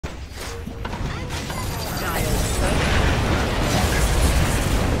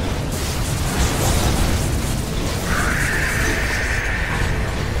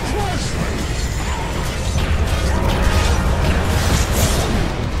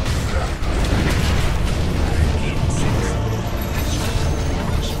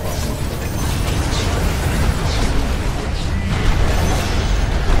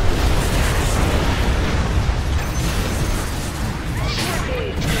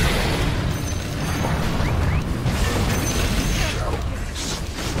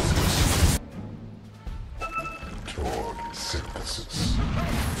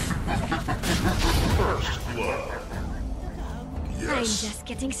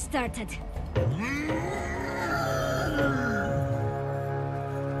started.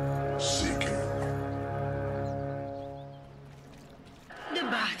 Seeking. The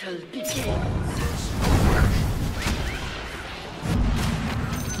battle begins.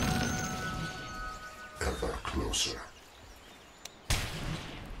 Ever closer.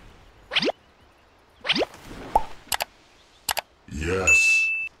 Yes.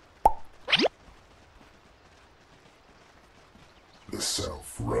 The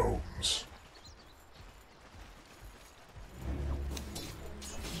self roams.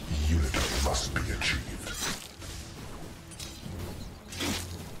 Unity must be achieved.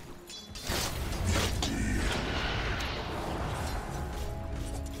 Indeed.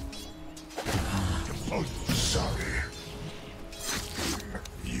 Oh, sorry.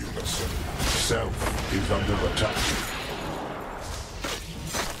 In unison. Self is under attack.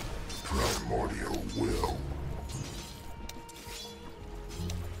 Primordial will.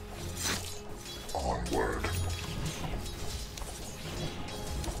 Onward.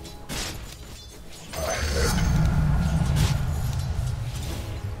 Ahead.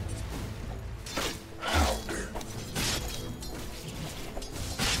 Hounding.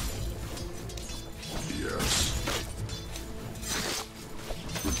 Yes.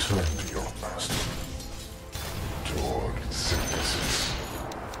 Return to your master. Toward synthesis.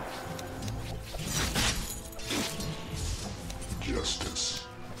 Justice.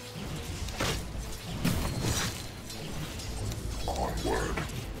 Onward.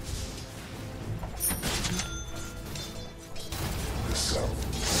 The self.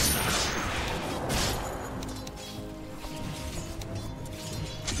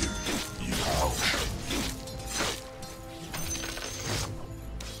 You ouch.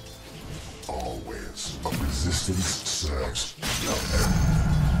 Always a resistance serves no end.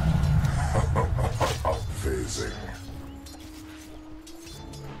 Phasing.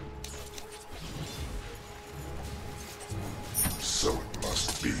 So it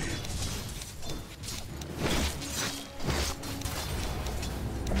must be.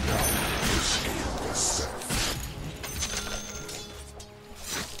 Now escape the self.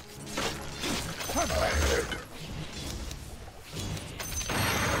 Ahead.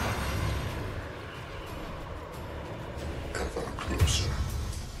 Ever closer.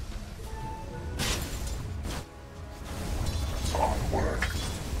 Onward.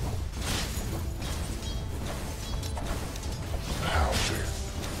 Hounding.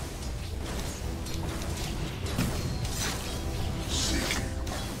 Seeking.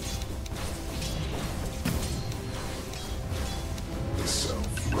 The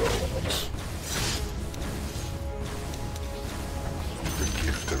self roams. The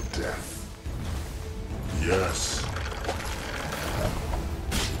gift of death. Yes.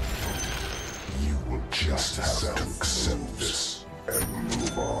 You will just have to accept this and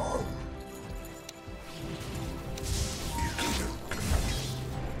move on.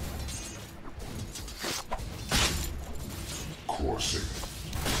 Coursing.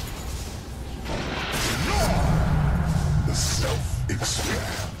 The self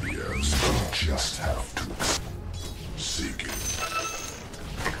expand. Yes, you just have to seek it.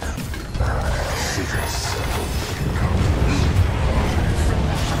 Deny the self.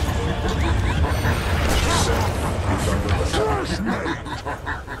 Self is under attack.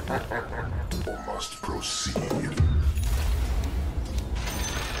 Or must proceed.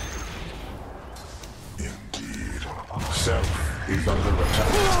 Indeed. Self is under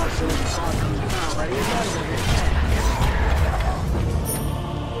attack.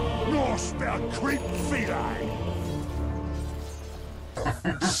 Northbound creep feline.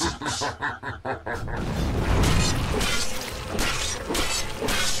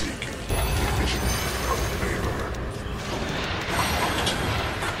 Seeking vision of labor.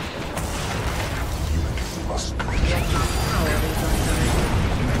 Unity must be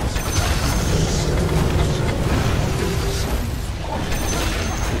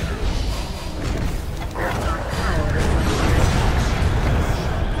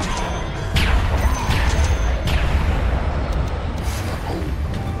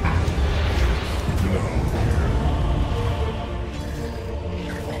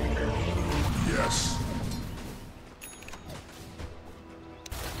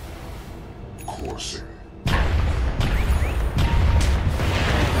coursing.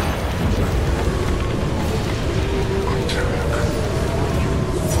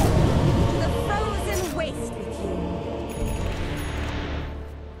 The frozen waste with you.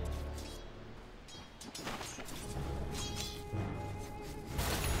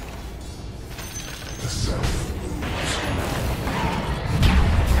 The self moves.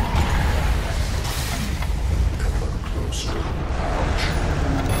 Ever closer. Ouch.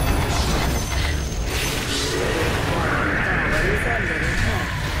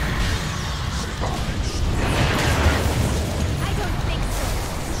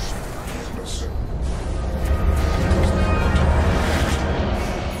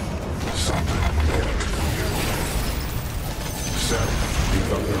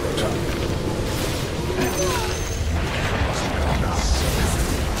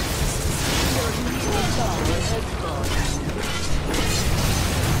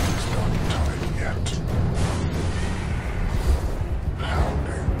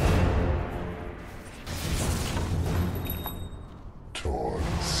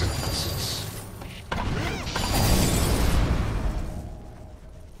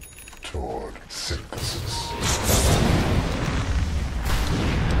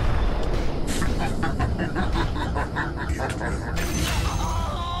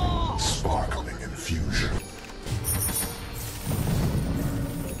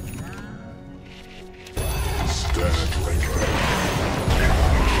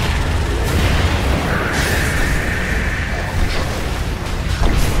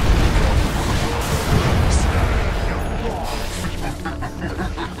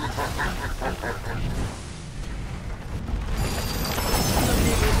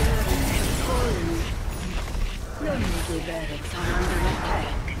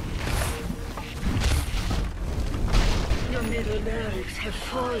 barracks have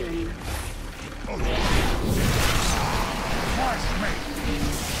fallen.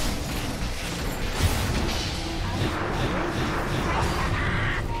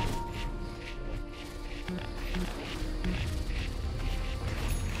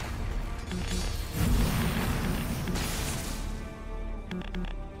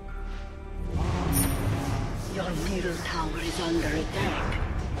 Your middle tower is under attack.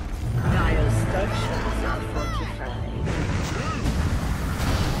 Dire structures are fortified.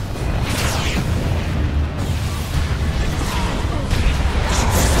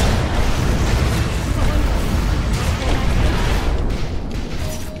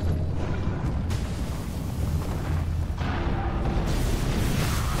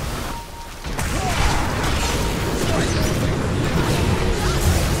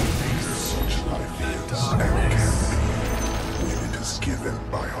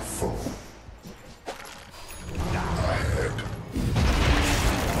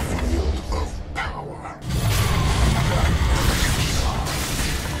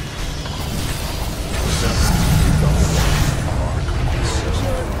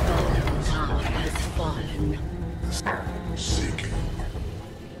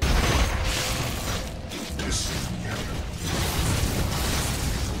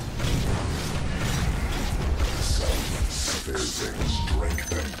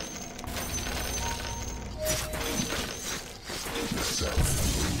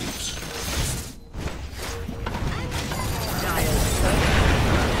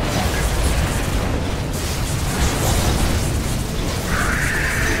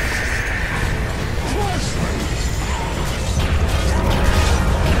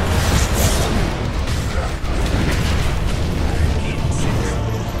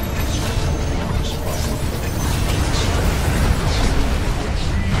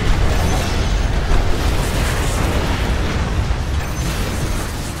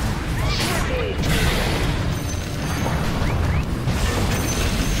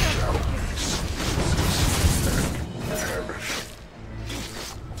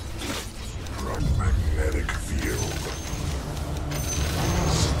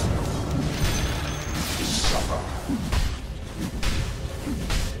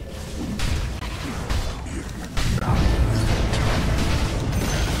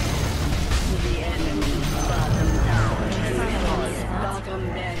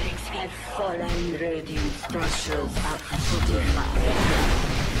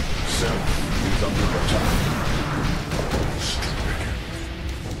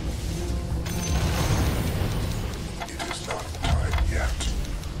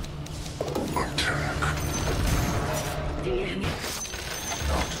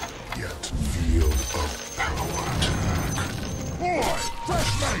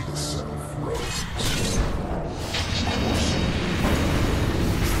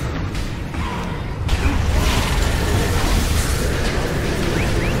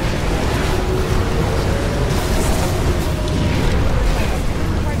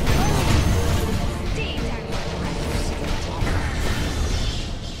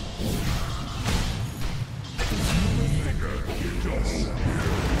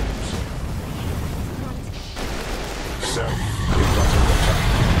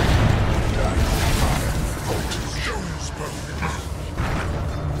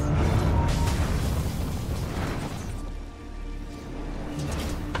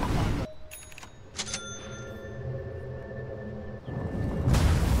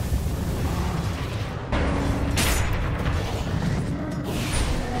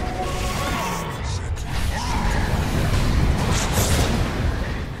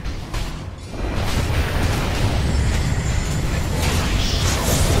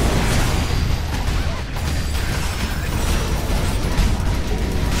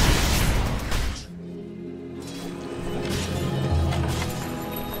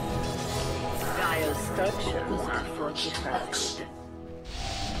 Structures are fortified.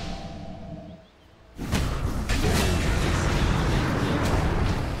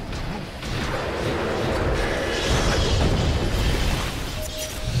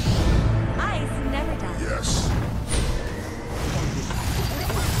 Ice never dies. Yes.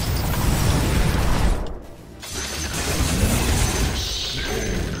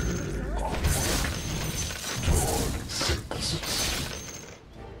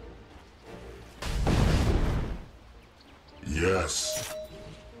 Yes.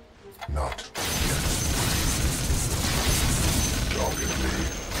 Not yet. Doggedly.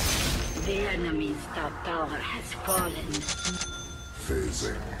 The enemy's top tower has fallen.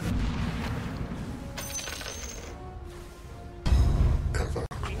 Phasing. Ever.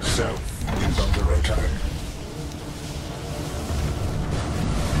 Self is under attack.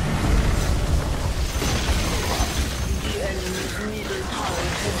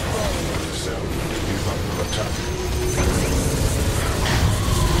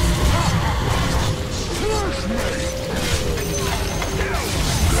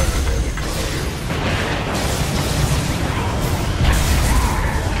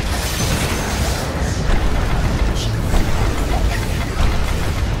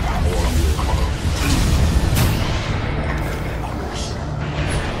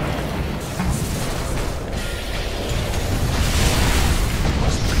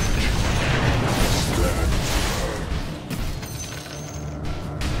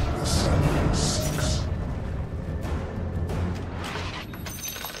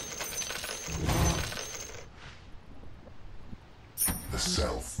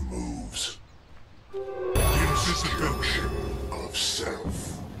 self moves. Invisibility of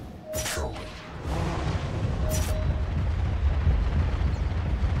self. Control it.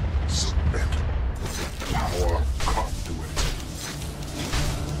 Submit. Power conduit.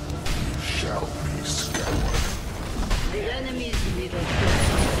 You shall be scoured. The enemy's middle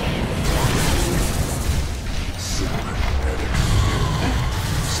Cybernetic.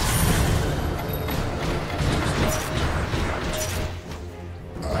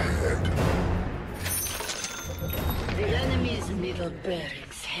 Ahead. The enemy's middle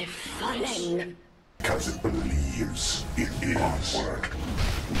bearings have fallen. Because it believes it is. Onward.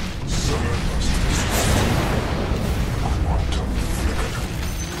 Sun must be quantum flicker.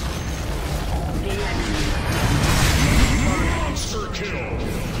 The enemy. Monster kill!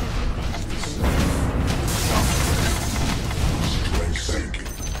 Strength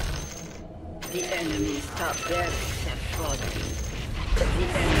sinking. The enemy's top bearings have fallen. The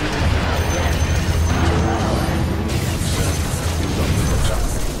enemy's top bearings.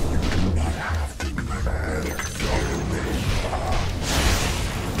 Have to be manic.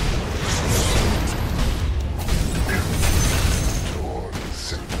 Toward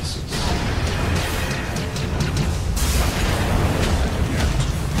synthesis.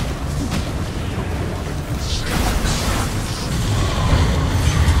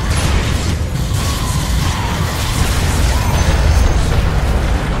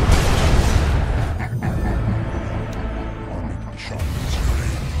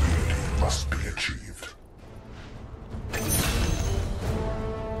 Must be achieved.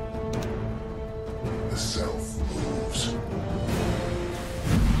 The self moves.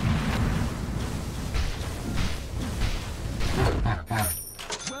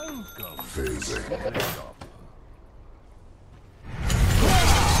 Welcome. Phasing.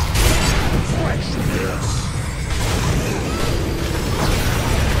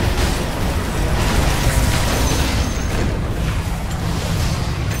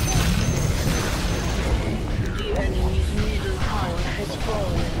 The enemy's middle tower has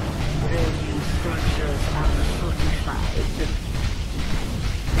fallen. Radiant structures are fortified.